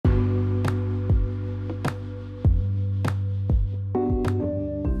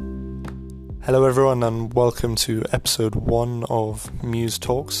Hello everyone and welcome to episode 1 of Muse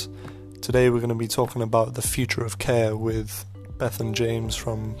Talks. Today we're going to be talking about the future of care with Beth and James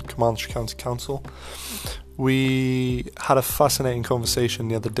from Carmarthenshire County Council. We had a fascinating conversation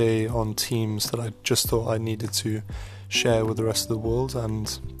the other day on Teams that I just thought I needed to share with the rest of the world,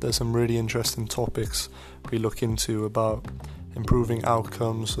 and there's some really interesting topics we look into about improving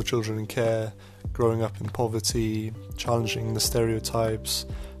outcomes for children in care, growing up in poverty, challenging the stereotypes,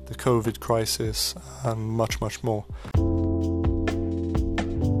 the COVID crisis, and much more.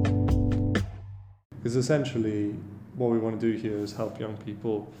 Because essentially what we want to do here is help young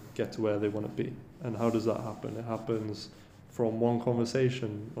people get to where they want to be. And how does that happen? It happens from one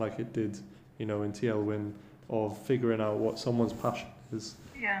conversation, like it did, in TLWIN, of figuring out what someone's passion is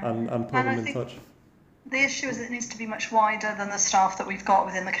and putting them in touch. The issue is it needs to be much wider than the staff that we've got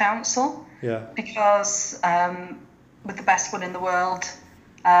within the council. Yeah. Because with the best will in the world,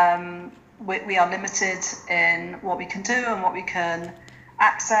 we are limited in what we can do and what we can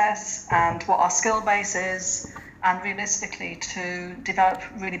access and what our skill base is, and realistically to develop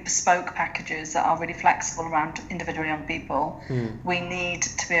really bespoke packages that are really flexible around individual young people. We need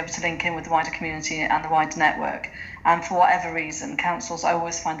to be able to link in with the wider community and the wider network, and for whatever reason councils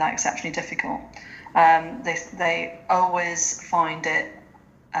always find that exceptionally difficult. They always find it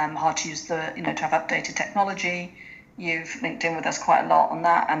hard to use to have updated technology. You've linked in with us quite a lot on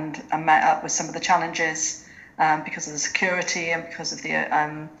that and met up with some of the challenges because of the security and because of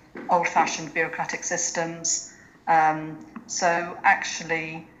the old-fashioned bureaucratic systems. So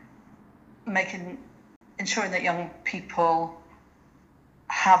actually ensuring that young people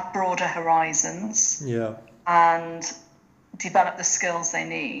have broader horizons and develop the skills they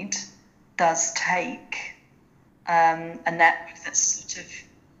need does take a network that's sort of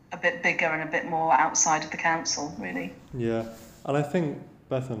a bit bigger and a bit more outside of the council, really. Yeah, and I think,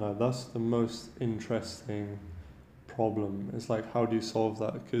 Beth and I, that's the most interesting problem. It's like, how do you solve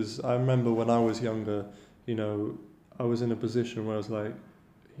that? Because I remember when I was younger, I was in a position where I was like,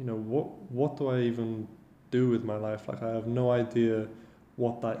 what do I even do with my life? Like, I have no idea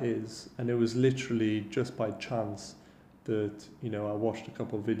what that is. And it was literally just by chance that, I watched a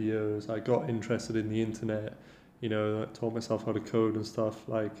couple of videos, I got interested in the internet, taught myself how to code and stuff.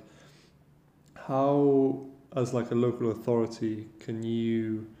 Like, how, as like a local authority, can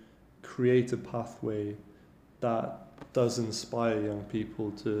you create a pathway that does inspire young people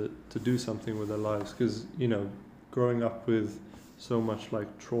to do something with their lives? Because, growing up with so much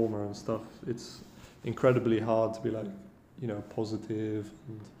like trauma and stuff, it's incredibly hard to be like, positive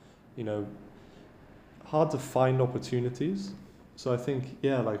and, hard to find opportunities. So I think,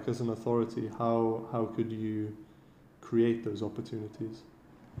 like as an authority, how could you create those opportunities?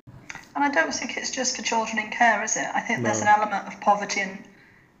 And I don't think it's just for children in care, is it? I think there's an element of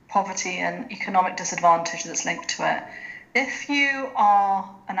poverty and economic disadvantage that's linked to it. If you are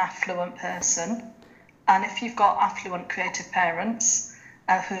an affluent person, and if you've got affluent creative parents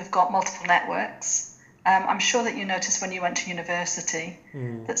who've got multiple networks, I'm sure that you noticed when you went to university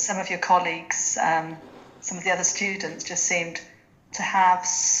that some of your colleagues, some of the other students just seemed to have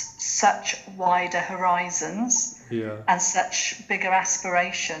such wider horizons and such bigger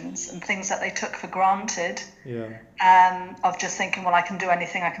aspirations and things that they took for granted, of just thinking, well, I can do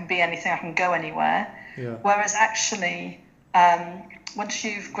anything, I can be anything, I can go anywhere. Whereas actually, once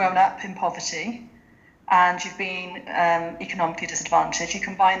you've grown up in poverty and you've been economically disadvantaged, you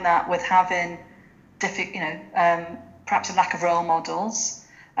combine that with having perhaps a lack of role models,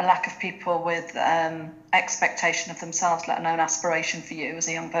 a lack of people with expectation of themselves, let alone aspiration for you as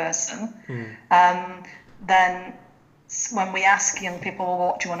a young person, then when we ask young people, well,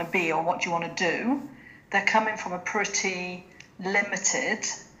 what do you want to be or what do you want to do, they're coming from a pretty limited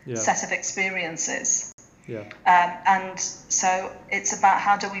set of experiences. And so it's about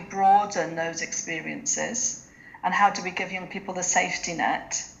how do we broaden those experiences and how do we give young people the safety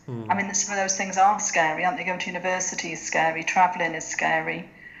net. I mean, some of those things are scary, aren't they? Going to university is scary, travelling is scary,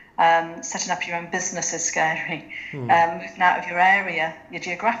 setting up your own business is scary, moving out of your area, your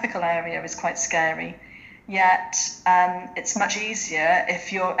geographical area is quite scary. Yet it's much easier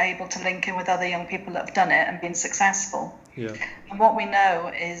if you're able to link in with other young people that have done it and been successful. And what we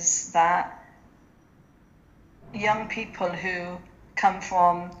know is that young people who come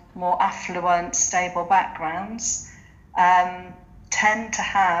from more affluent, stable backgrounds tend to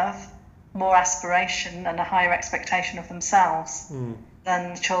have more aspiration and a higher expectation of themselves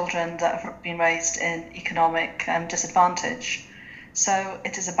than children that have been raised in economic disadvantage. So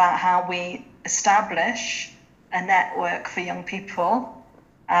it is about how we establish a network for young people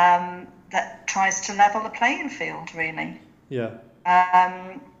that tries to level the playing field, really.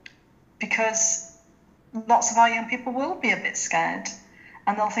 because lots of our young people will be a bit scared,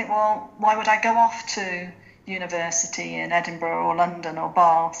 and they'll think, well, why would I go off to university in Edinburgh or London or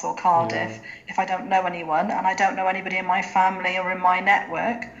Bath or Cardiff if I don't know anyone, and I don't know anybody in my family or in my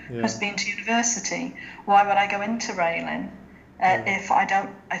network who's been to university? Why would I go into railing if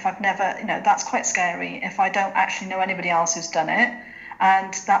I've never, that's quite scary if I don't actually know anybody else who's done it,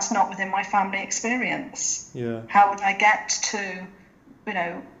 and that's not within my family experience. How would I get to,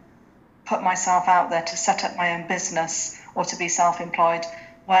 put myself out there to set up my own business or to be self-employed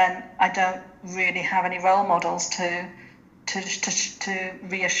when I don't really have any role models to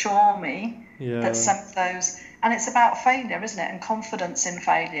reassure me that some of those, and it's about failure, isn't it, and confidence in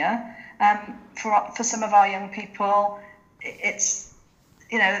failure. For some of our young people, it's,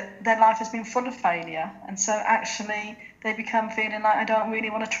 their life has been full of failure, and so actually they become feeling like, I don't really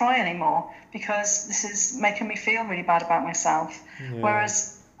want to try anymore because this is making me feel really bad about myself.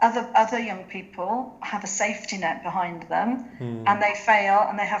 Whereas other young people have a safety net behind them, and they fail,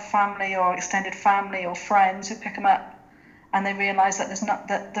 and they have family or extended family or friends who pick them up, and they realise that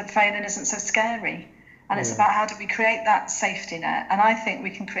that failing isn't so scary. And it's about, how do we create that safety net? And I think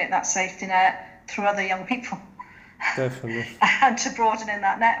we can create that safety net through other young people. Definitely. And to broaden in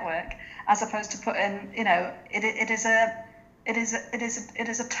that network, as opposed to putting, it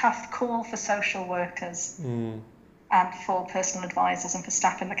is a tough call for social workers. And for personal advisors and for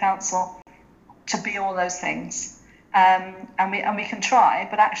staff in the council to be all those things, and we can try,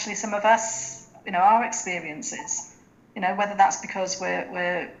 but actually some of us, our experiences, whether that's because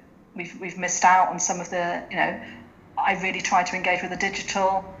we've missed out on some of the, I really try to engage with the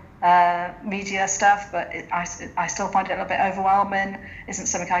digital media stuff, but I still find it a little bit overwhelming. Isn't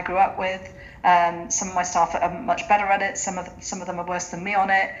something I grew up with. Some of my staff are much better at it. Some of them are worse than me on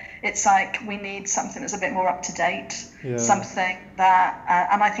it. It's like we need something that's a bit more up to date. Something that,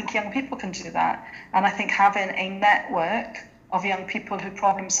 and I think young people can do that. And I think having a network of young people who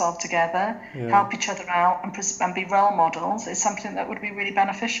problem solve together, help each other out, and be role models is something that would be really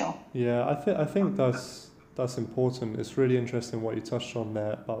beneficial. Yeah, I think that's important. It's really interesting what you touched on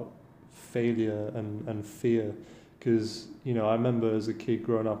there about failure and fear, because I remember as a kid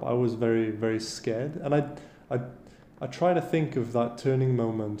growing up, I was very, very scared, and I try to think of that turning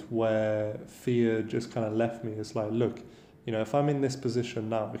moment where fear just kind of left me. It's like, look, if I'm in this position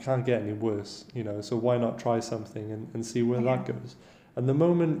now, it can't get any worse, so why not try something and see where that goes? And the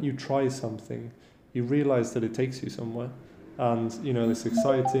moment you try something, you realize that it takes you somewhere. And, it's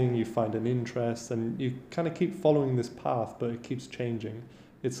exciting, you find an interest, and you kind of keep following this path, but it keeps changing.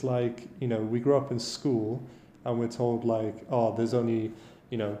 It's like, we grow up in school and we're told like, oh, there's only,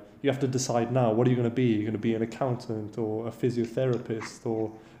 you have to decide now, what are you going to be? You're going to be an accountant or a physiotherapist,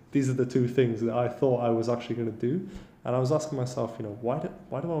 or these are the two things that I thought I was actually going to do. And I was asking myself, why do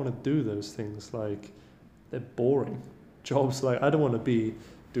I want to do those things? Like, they're boring jobs. Like, I don't want to be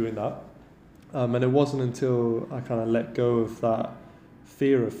doing that. And it wasn't until I kind of let go of that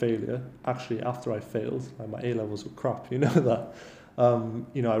fear of failure, actually after I failed, like my A-levels were crap, that,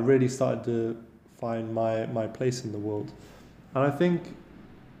 I really started to find my place in the world. And I think,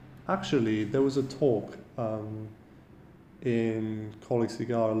 actually, there was a talk in Colleague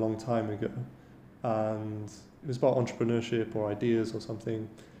Cigar a long time ago, and it was about entrepreneurship or ideas or something.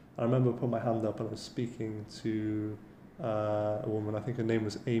 I remember putting my hand up and I was speaking to a woman, I think her name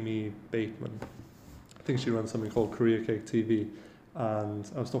was Amy Bateman. I think she runs something called Career Cake TV, and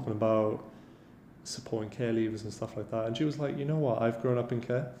I was talking about supporting care leavers and stuff like that, and she was like, what, I've grown up in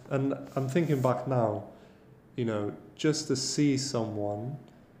care. And I'm thinking back now, just to see someone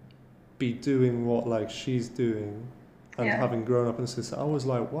be doing what like she's doing and having grown up in the system, I was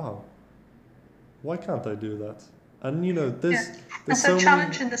like, wow, why can't I do that? And there's so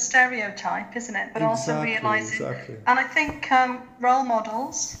challenging the stereotype, isn't it? But also realising, and I think role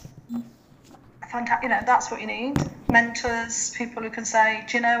models, that's what you need. Mentors, people who can say,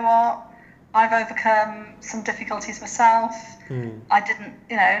 do you know what? I've overcome some difficulties myself. I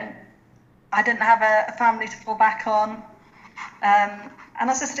didn't have a family to fall back on. And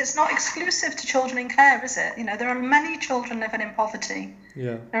as I said, it's not exclusive to children in care, is it? There are many children living in poverty.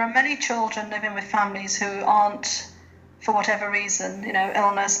 Yeah. There are many children living with families who aren't, for whatever reason,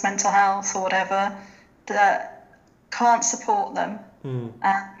 illness, mental health or whatever, that can't support them.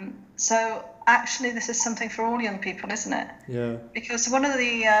 So actually this is something for all young people, isn't it? Yeah. Because one of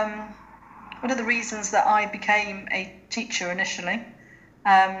the reasons that I became a teacher initially,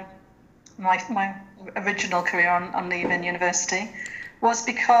 my original career on leaving university, was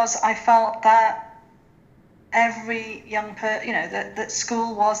because I felt that every young person, that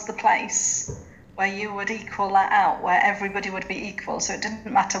school was the place where you would equal that out, where everybody would be equal. So it didn't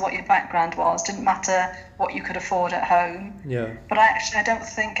matter what your background was, didn't matter what you could afford at home. Yeah. But I don't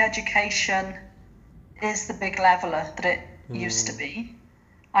think education is the big leveler that it used to be.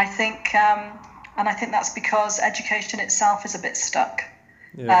 I think, and I think that's because education itself is a bit stuck.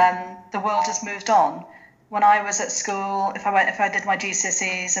 Yeah. The world has moved on. When I was at school, if I did my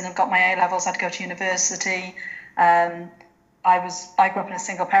GCSEs and got my A levels, I'd go to university. I grew up in a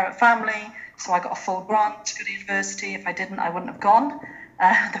single parent family, so I got a full grant to go to university. If I didn't, I wouldn't have gone.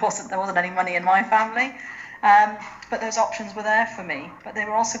 There wasn't any money in my family, but those options were there for me. But they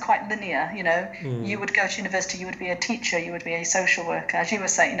were also quite linear. You know, you would go to university, you would be a teacher, you would be a social worker, as you were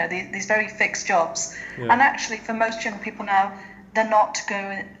saying. You know, these very fixed jobs. Yeah. And actually, for most young people now, they're not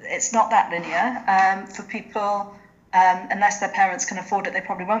going. It's not that linear. For people, unless their parents can afford it, they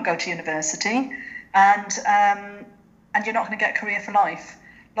probably won't go to university, and you're not going to get a career for life.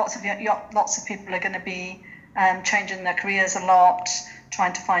 Lots of people are going to be changing their careers a lot,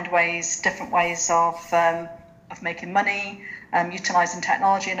 trying to find different ways of making money, utilising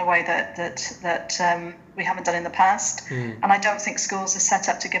technology in a way that we haven't done in the past. And I don't think schools are set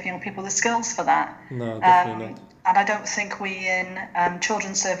up to give young people the skills for that. No, definitely not. And I don't think we in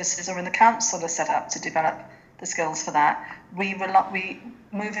children's services or in the council are set up to develop the skills for that.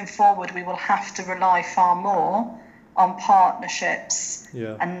 Moving forward, we will have to rely far more on partnerships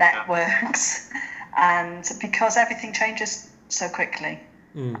and networks, and because everything changes so quickly.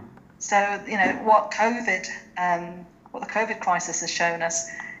 So what the COVID crisis has shown us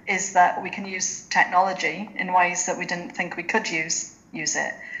is that we can use technology in ways that we didn't think we could use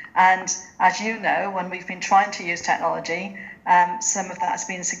it. And as you know, when we've been trying to use technology, some of that has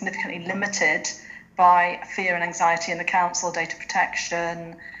been significantly limited by fear and anxiety in the council, data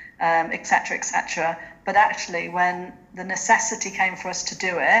protection, etc., etc. But actually, when the necessity came for us to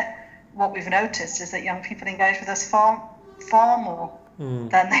do it, what we've noticed is that young people engage with us far more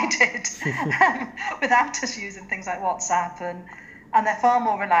than they did without us using things like WhatsApp, and they're far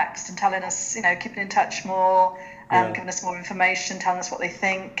more relaxed and telling us, keeping in touch more, giving us more information, telling us what they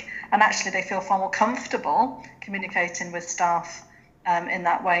think, and actually they feel far more comfortable communicating with staff in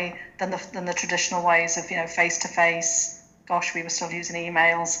that way than the traditional ways of face to face. Gosh, we were still using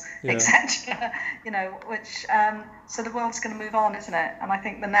emails, etc. Which so the world's going to move on, isn't it? And I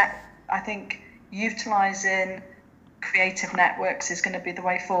think utilising creative networks is going to be the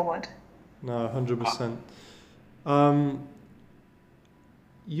way forward. No, 100%.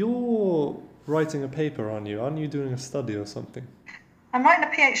 You're writing a paper, aren't you? Aren't you doing a study or something? I'm writing a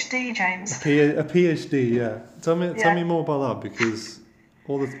PhD, James. A PhD, yeah. Tell me more about that, because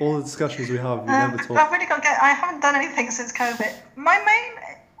all the discussions we have, we never talk. I've really got to I haven't done anything since COVID.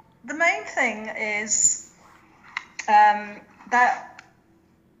 The main thing is that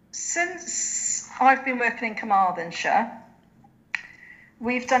since I've been working in Carmarthenshire,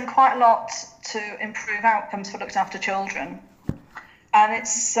 we've done quite a lot to improve outcomes for looked after children. And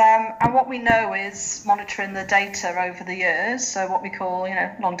it's and what we know is monitoring the data over the years, so what we call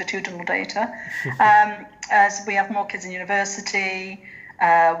longitudinal data. As we have more kids in university,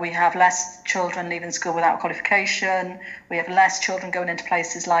 we have less children leaving school without qualification. We have less children going into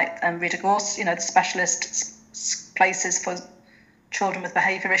places like Rita Gorse, the specialist places for children with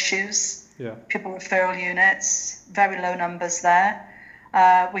behaviour issues. Yeah. Pupil referral units, very low numbers there.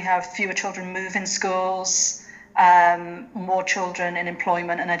 We have fewer children moving schools. More children in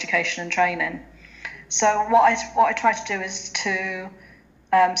employment and education and training. So what I try to do is to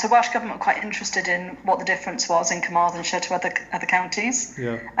so Welsh Government were quite interested in what the difference was in Carmarthenshire to other counties.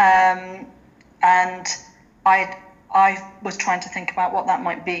 Yeah. And I was trying to think about what that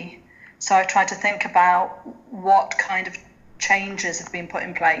might be. So I tried to think about what kind of changes have been put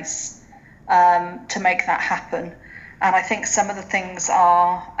in place to make that happen. And I think some of the things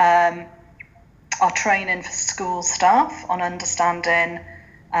are training for school staff on understanding,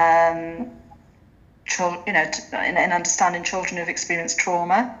 in understanding children who've experienced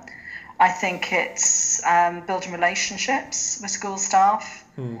trauma. I think it's building relationships with school staff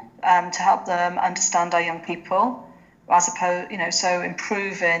to help them understand our young people, as opposed, so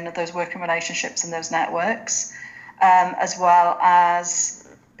improving those working relationships and those networks, as well as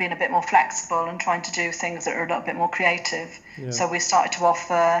being a bit more flexible and trying to do things that are a little bit more creative. Yeah. So we started to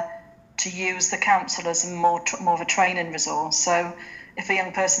offer to use the council as more of a training resource. So if a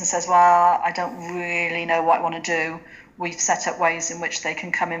young person says, well, I don't really know what I want to do, we've set up ways in which they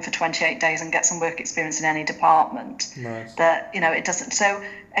can come in for 28 days and get some work experience in any department. Nice. That, it doesn't. So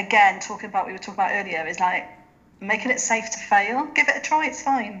again, talking about what we were talking about earlier is like making it safe to fail. Give it a try, it's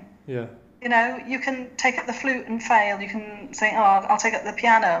fine. Yeah. You know, you can take up the flute and fail. You can think, oh, I'll take up the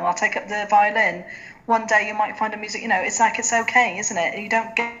piano, I'll take up the violin. One day you might find a music, you know, it's like it's okay, isn't it? You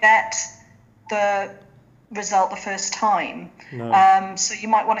don't get the result the first time. No. So you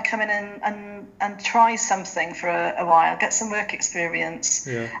might want to come in and try something for a while, get some work experience,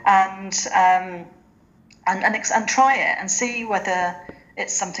 and try it and see whether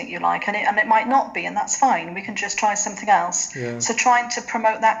it's something you like, and it might not be, and that's fine. We can just try something else. So trying to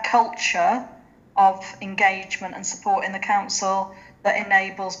promote that culture of engagement and support in the council that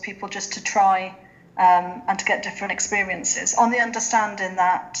enables people just to try and to get different experiences, on the understanding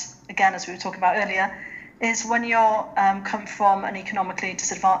that, again, as we were talking about earlier, is when you're come from an economically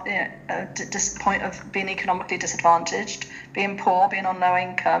point of being economically disadvantaged, being poor, being on low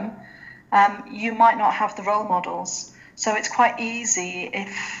income, you might not have the role models. So it's quite easy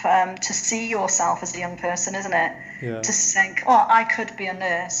if to see yourself as a young person, isn't it? To think, oh, I could be a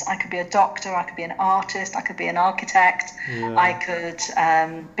nurse, I could be a doctor, I could be an artist, I could be an architect, I could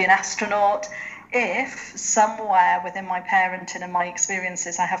be an astronaut. If somewhere within my parenting and my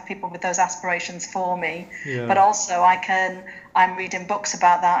experiences, I have people with those aspirations for me, but also I'm reading books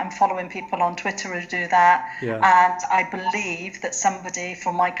about that, I'm following people on Twitter who do that, and I believe that somebody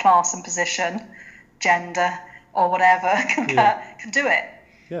from my class and position, gender, or whatever, can do it.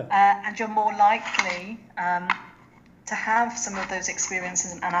 And you're more likely to have some of those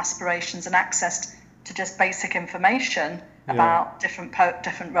experiences and aspirations and access to just basic information about different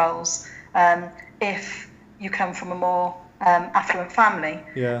roles if you come from a more affluent family.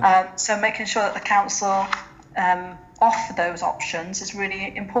 So making sure that the council offer those options is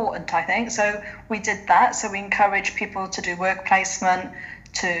really important, I think. So we did that. So we encourage people to do work placement,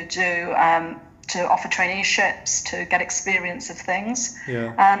 to do to offer traineeships, to get experience of things.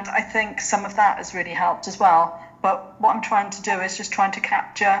 And I think some of that has really helped as well. But what I'm trying to do is just trying to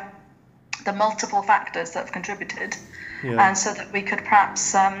capture the multiple factors that have contributed, and so that we could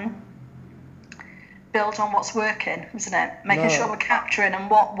perhaps build on what's working, isn't it? Making sure we're capturing and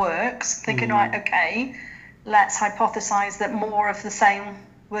what works, thinking, right, okay, let's hypothesize that more of the same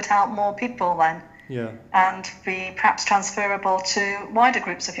would help more people then. And be perhaps transferable to wider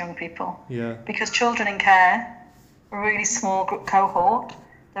groups of young people. Because children in care are a really small group cohort.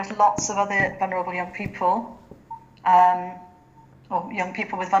 There's lots of other vulnerable young people, or young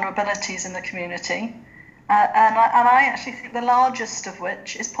people with vulnerabilities in the community. And I actually think the largest of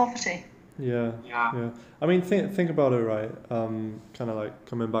which is poverty. I mean, think about it, right? Kind of like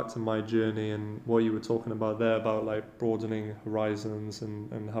coming back to my journey and what you were talking about there, about like broadening horizons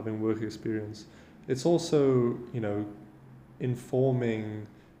and having work experience. It's also, you know, informing,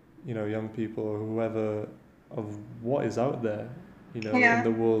 you know, young people or whoever of what is out there, you know, in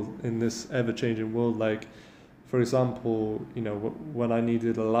the world, in this ever-changing world. Like, for example, you know, when I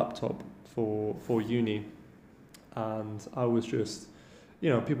needed a laptop for uni, and I was just,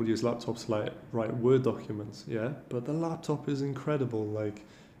 you know, people use laptops to like write Word documents, but the laptop is incredible. Like,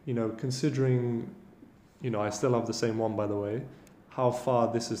 you know, considering, you know, I still have the same one, by the way, how far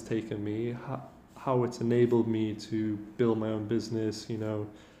this has taken me, how it's enabled me to build my own business, you know,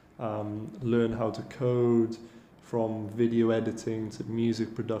 learn how to code, from video editing to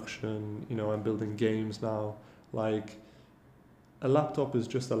music production. You know, I'm building games now. Like, a laptop is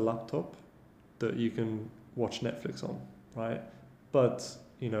just a laptop that you can watch Netflix on, right? But,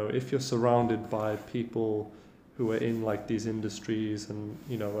 you know, if you're surrounded by people who are in like these industries and,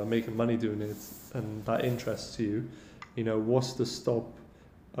 you know, are making money doing it, and that interests you, you know, what's to stop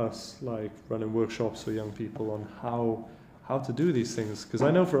us like running workshops for young people on how to do these things? Because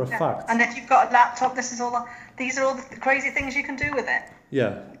I know for a fact. And if you've got a laptop, these are all the crazy things you can do with it.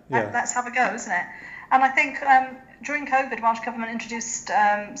 Let's have a go, isn't it? And I think during COVID, Welsh Government introduced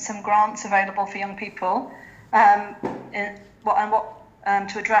some grants available for young people to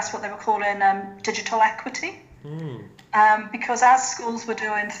address what they were calling digital equity. Because as schools were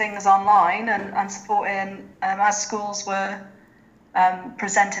doing things online and supporting, as schools were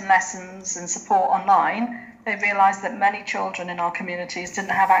presenting lessons and support online, they realised that many children in our communities didn't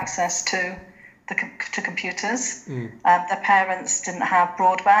have access to computers. Their parents didn't have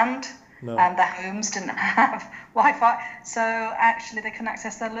broadband, and their homes didn't have Wi-Fi. So actually, they couldn't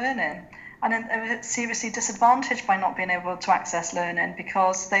access their learning, and then they were seriously disadvantaged by not being able to access learning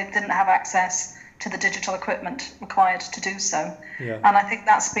because they didn't have access to the digital equipment required to do so. And I think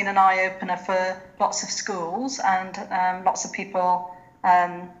that's been an eye-opener for lots of schools and lots of people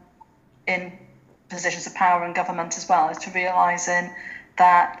in positions of power in government as well, is to realising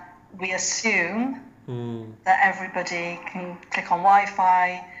that we assume that everybody can click on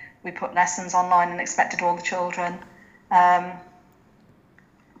Wi-Fi, we put lessons online and expected all the children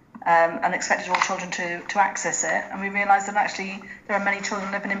and expected all children to access it. And we realised that actually there are many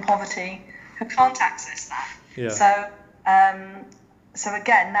children living in poverty who can't access that. Yeah. So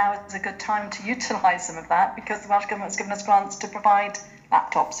again, now is a good time to utilise some of that, because the Welsh Government's given us grants to provide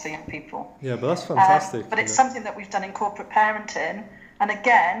laptops for young people. Yeah, but that's fantastic. But it's something that we've done in corporate parenting. And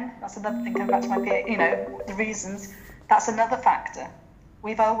again, that's another thing, coming back to my, the reasons, that's another factor.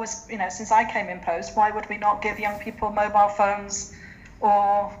 We've always, since I came in post, why would we not give young people mobile phones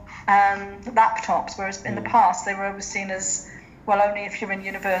or laptops? Whereas in the past, they were always seen as, well, only if you're in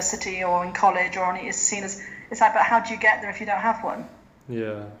university or in college, or only is seen as, it's like, but how do you get there if you don't have one?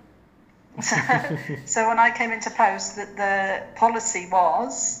 Yeah. So when I came into post, the policy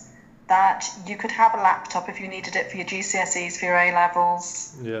was that you could have a laptop if you needed it for your GCSEs, for your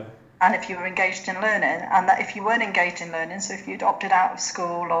A-levels, yeah, and if you were engaged in learning, and that if you weren't engaged in learning, so if you'd opted out of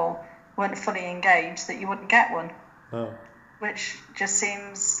school or weren't fully engaged, that you wouldn't get one. Oh. Which just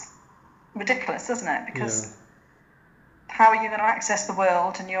seems ridiculous, doesn't it? Because how are you going to access the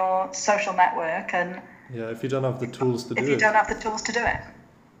world and your social network, and if you don't have the tools to do it. If you don't have the tools to do it.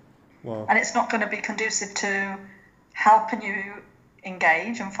 Wow. And it's not going to be conducive to helping you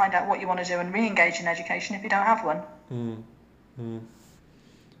engage and find out what you want to do and re-engage in education if you don't have one.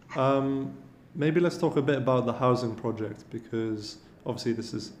 Maybe let's talk a bit about the housing project, because obviously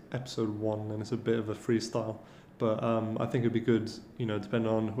this is episode 1 and it's a bit of a freestyle, but I think it'd be good, depending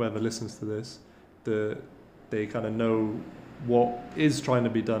on whoever listens to this, they kind of know what is trying to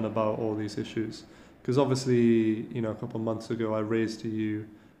be done about all these issues. Because obviously, a couple of months ago I raised to you,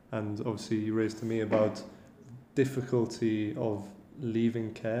 and obviously you raised to me, about difficulty of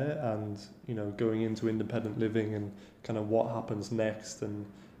leaving care and going into independent living, and kind of what happens next, and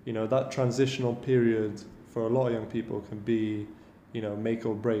that transitional period for a lot of young people can be make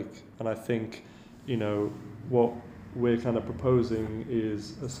or break. And I think what we're kind of proposing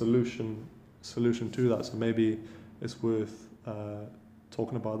is a solution to that. So maybe it's worth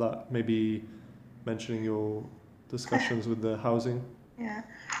talking about that, maybe mentioning your discussions with the housing. Yeah,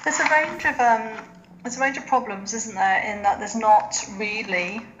 there's a range of problems, isn't there, in that there's not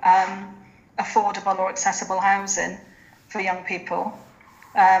really affordable or accessible housing for young people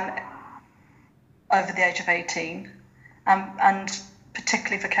over the age of 18, and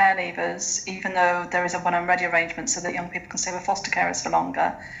particularly for care leavers. Even though there is a when I'm ready arrangement so that young people can stay with foster carers for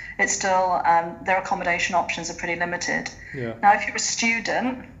longer, it's still their accommodation options are pretty limited. Yeah. Now, if you're a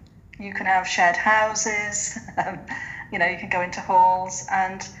student, you can have shared houses, you can go into halls,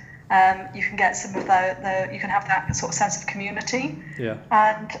 and you can get some of you can have that sort of sense of community. Yeah.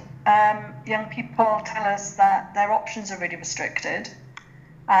 And young people tell us that their options are really restricted,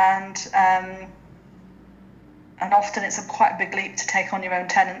 and often it's quite a big leap to take on your own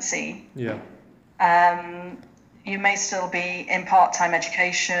tenancy. Yeah. You may still be in part-time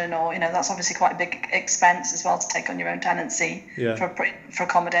education, or that's obviously quite a big expense as well to take on your own tenancy for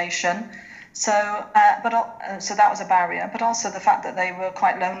accommodation. So, so that was a barrier, but also the fact that they were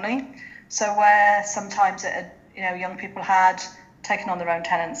quite lonely. So where sometimes young people had taken on their own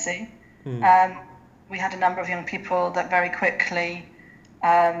tenancy, we had a number of young people that very quickly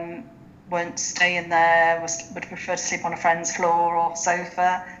weren't staying there, would prefer to sleep on a friend's floor or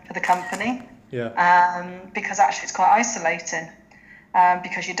sofa for the company. Yeah. Because actually it's quite isolating,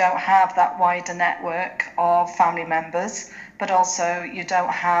 because you don't have that wider network of family members, but also you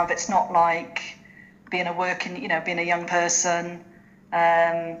don't have, it's not like being being a young person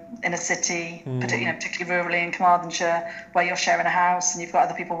in a city, particularly rurally in Carmarthenshire, where you're sharing a house and you've got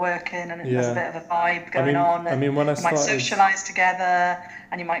other people working, and there's a bit of a vibe going on. And when I started, you might socialise together,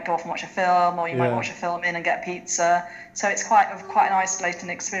 and you might go off and watch a film, or you might watch a film in and get pizza. So it's quite an isolating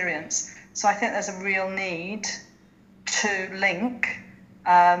experience. So I think there's a real need to link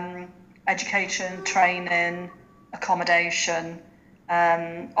education, training, accommodation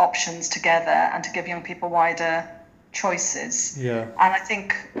options together, and to give young people wider choices. Yeah. And I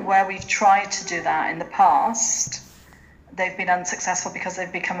think where we've tried to do that in the past, they've been unsuccessful because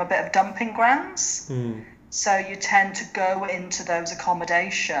they've become a bit of dumping grounds. So you tend to go into those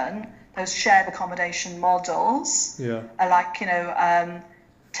shared accommodation models. Yeah. Are like,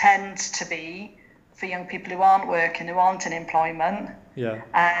 tend to be for young people who aren't working, who aren't in employment, who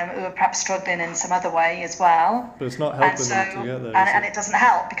are perhaps struggling in some other way as well. But it's not helping them to get there. And it doesn't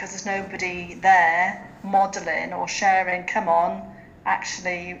help because there's nobody there modelling or sharing, come on,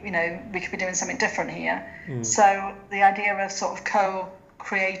 actually, we could be doing something different here. So the idea of sort of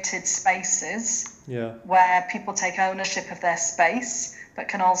co-created spaces where people take ownership of their space, but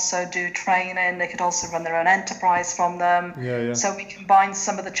can also do training. They could also run their own enterprise from them. So we combine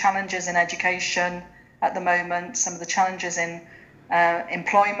some of the challenges in education at the moment, some of the challenges in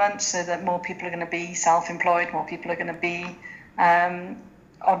employment, so that more people are going to be self-employed, more people are going to be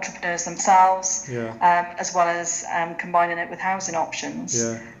entrepreneurs themselves, as well as combining it with housing options.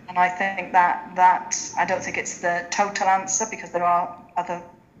 And I think that I don't think it's the total answer, because there are other,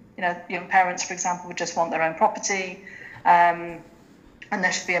 young parents, for example, would just want their own property, and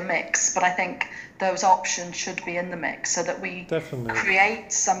there should be a mix. But I think those options should be in the mix, so that we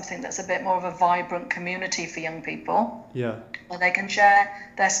create something that's a bit more of a vibrant community for young people, where they can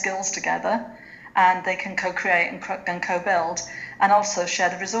share their skills together, and they can co-create and co-build, and also share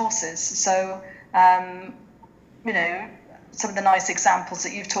the resources. So, some of the nice examples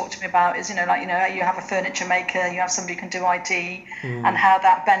that you've talked to me about is, you have a furniture maker, you have somebody who can do IT, and how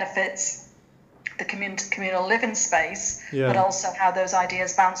that benefits the communal living space, but also how those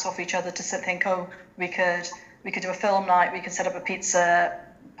ideas bounce off each other to think, we could do a film night, we could set up a pizza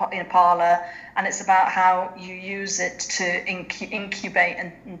parlour, and it's about how you use it to incubate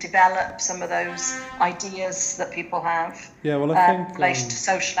and develop some of those ideas that people have. I think in relation to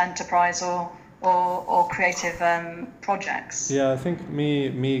social enterprise or creative projects. I think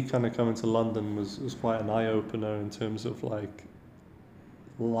me kind of coming to London was quite an eye-opener in terms of like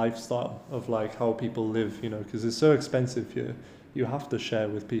lifestyle, of like how people live, because it's so expensive here. You have to share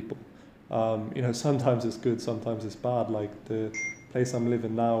with people. Sometimes it's good, sometimes it's bad. Like the place I'm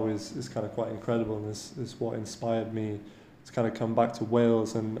living now is kind of quite incredible, and is what inspired me to kind of come back to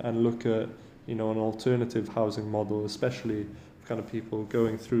Wales and look at an alternative housing model, especially kind of people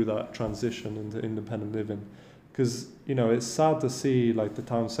going through that transition into independent living. Because it's sad to see like the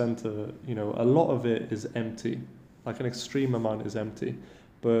town centre, a lot of it is empty, like an extreme amount is empty,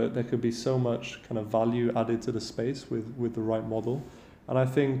 but there could be so much kind of value added to the space with the right model. And I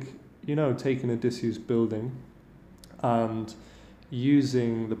think taking a disused building and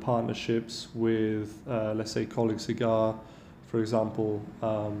using the partnerships with let's say Colleague Cigar, for example,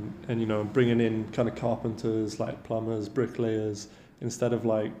 and bringing in kind of carpenters, like plumbers, bricklayers, instead of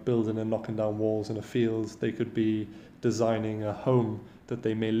like building and knocking down walls in a field, they could be designing a home that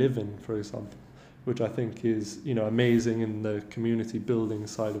they may live in, for example, which I think is amazing in the community building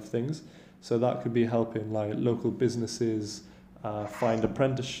side of things. So that could be helping like local businesses find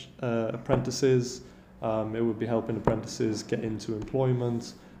apprentices. It would be helping apprentices get into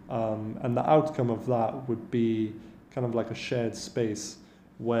employment, and the outcome of that would be kind of like a shared space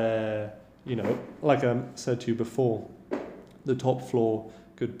where, like I said to you before, the top floor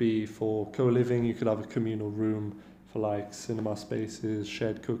could be for co-living. You could have a communal room for like cinema spaces,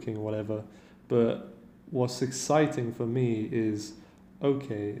 shared cooking, whatever. But what's exciting for me is,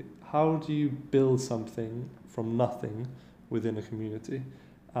 okay, how do you build something from nothing within a community?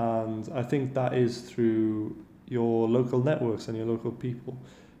 And I think that is through your local networks and your local people.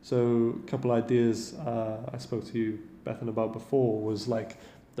 So a couple ideas I spoke to you, Bethan, about before was like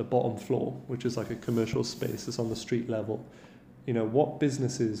the bottom floor, which is like a commercial space. It's on the street level. What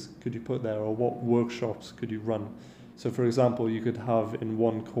businesses could you put there, or what workshops could you run? So for example, you could have in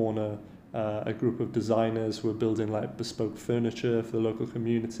one corner a group of designers who are building like bespoke furniture for the local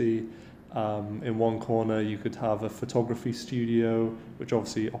community. In one corner you could have a photography studio, which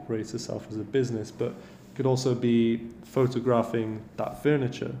obviously operates itself as a business, but could also be photographing that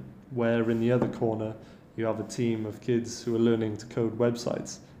furniture, where in the other corner you have a team of kids who are learning to code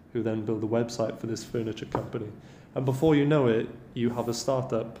websites, who then build a website for this furniture company. And before you know it, you have a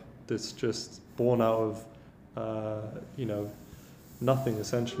startup that's just born out of nothing,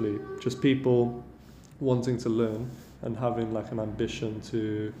 essentially, just people wanting to learn and having like an ambition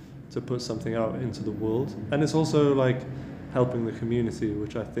to put something out into the world. And it's also like helping the community,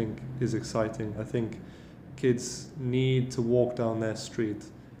 which I think is exciting. I think kids need to walk down their street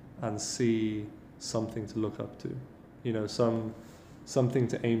and see something to look up to, something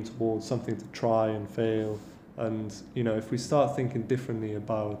to aim towards, something to try and fail. And if we start thinking differently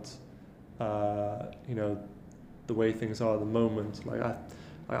about the way things are at the moment, like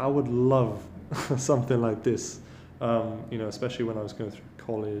I would love something like this, especially when I was going through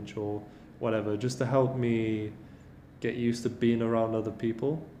college or whatever, just to help me get used to being around other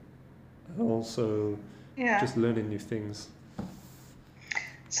people, and also just learning new things.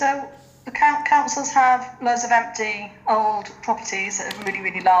 So the councils have loads of empty old properties that are really,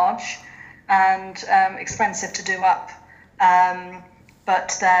 really large and expensive to do up,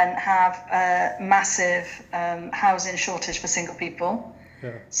 but then have a massive housing shortage for single people.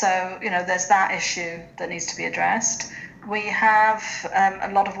 So, there's that issue that needs to be addressed. We have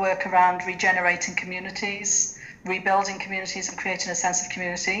a lot of work around regenerating communities, rebuilding communities and creating a sense of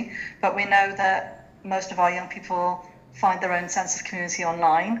community. But we know that most of our young people find their own sense of community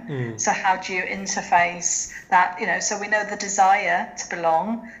online. So how do you interface that? So we know the desire to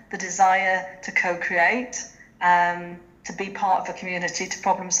belong, the desire to co-create, to be part of a community, to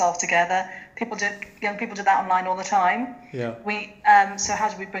problem solve together. Young people do that online all the time. Yeah. So how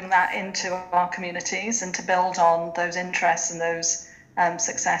do we bring that into our communities and to build on those interests and those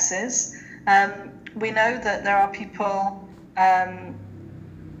successes? We know that there are people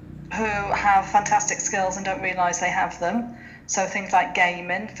who have fantastic skills and don't realise they have them. So things like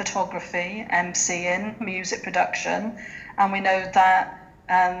gaming, photography, MCing, music production. And we know that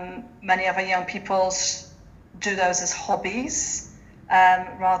many of our young people do those as hobbies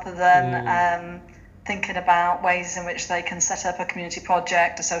rather than thinking about ways in which they can set up a community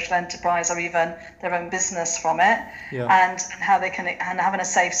project, a social enterprise, or even their own business from it. And how they can, and having a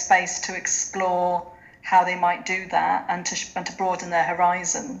safe space to explore how they might do that and to broaden their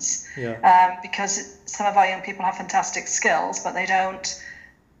horizons. Because some of our young people have fantastic skills, but they don't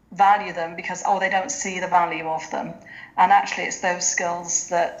value them because they don't see the value of them. And actually it's those skills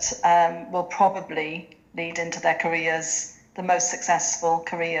that will probably lead into their careers, the most successful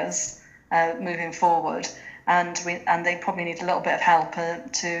careers moving forward. And they probably need a little bit of help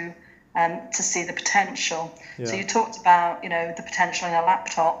to see the potential. So you talked about the potential in a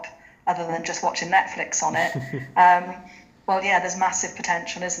laptop other than just watching Netflix on it. There's massive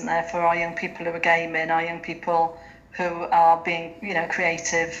potential, isn't there, for our young people who are gaming, our young people who are being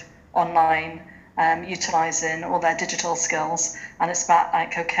creative online, utilising all their digital skills. And it's about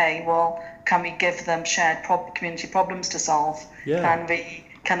can we give them shared community problems to solve? Can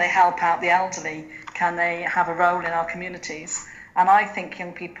they help out the elderly? Can they have a role in our communities? And I think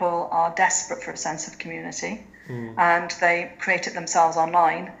young people are desperate for a sense of community, and they create it themselves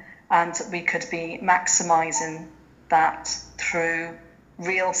online. And we could be maximising that through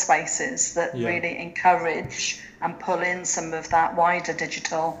real spaces that really encourage and pull in some of that wider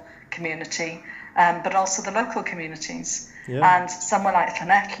digital community, but also the local communities. And somewhere like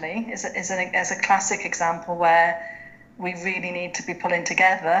Llanelli is a classic example where we really need to be pulling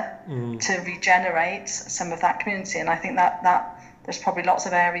together to regenerate some of that community. And I think that there's probably lots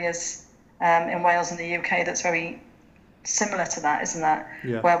of areas in Wales and the UK that's very similar to that, isn't that?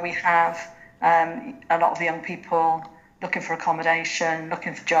 Where we have a lot of young people looking for accommodation,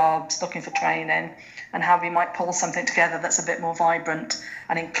 looking for jobs, looking for training, and how we might pull something together that's a bit more vibrant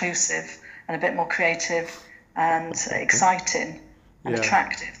and inclusive and a bit more creative and exciting and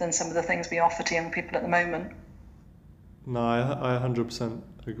attractive than some of the things we offer to young people at the moment. No, I 100%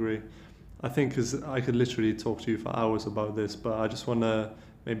 agree. I think because I could literally talk to you for hours about this, but I just want to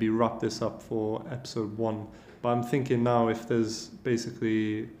maybe wrap this up for episode 1. But I'm thinking now, if there's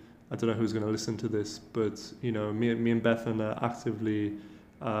basically, I don't know who's going to listen to this, but me and Bethan are actively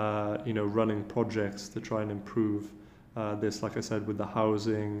running projects to try and improve this, like I said, with the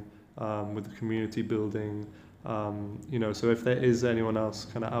housing, with the community building, so if there is anyone else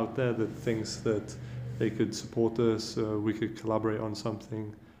kind of out there that thinks that they could support us, we could collaborate on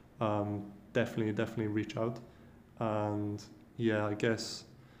something, definitely reach out. And I guess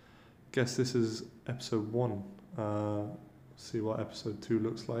this is episode 1. See what episode 2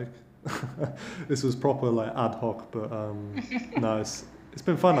 looks like. This was proper like ad hoc, but no, it's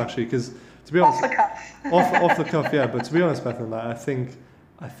been fun actually, because to be honest, off the cuff, but to be honest, Bethan,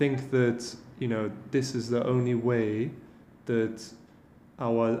 I think that this is the only way that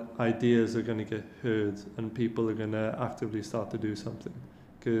our ideas are going to get heard and people are going to actively start to do something,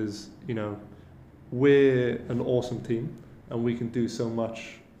 because we're an awesome team and we can do so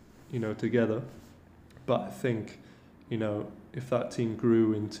much together. But I think if that team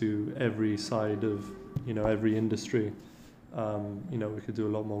grew into every side of every industry, we could do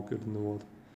a lot more good in the world.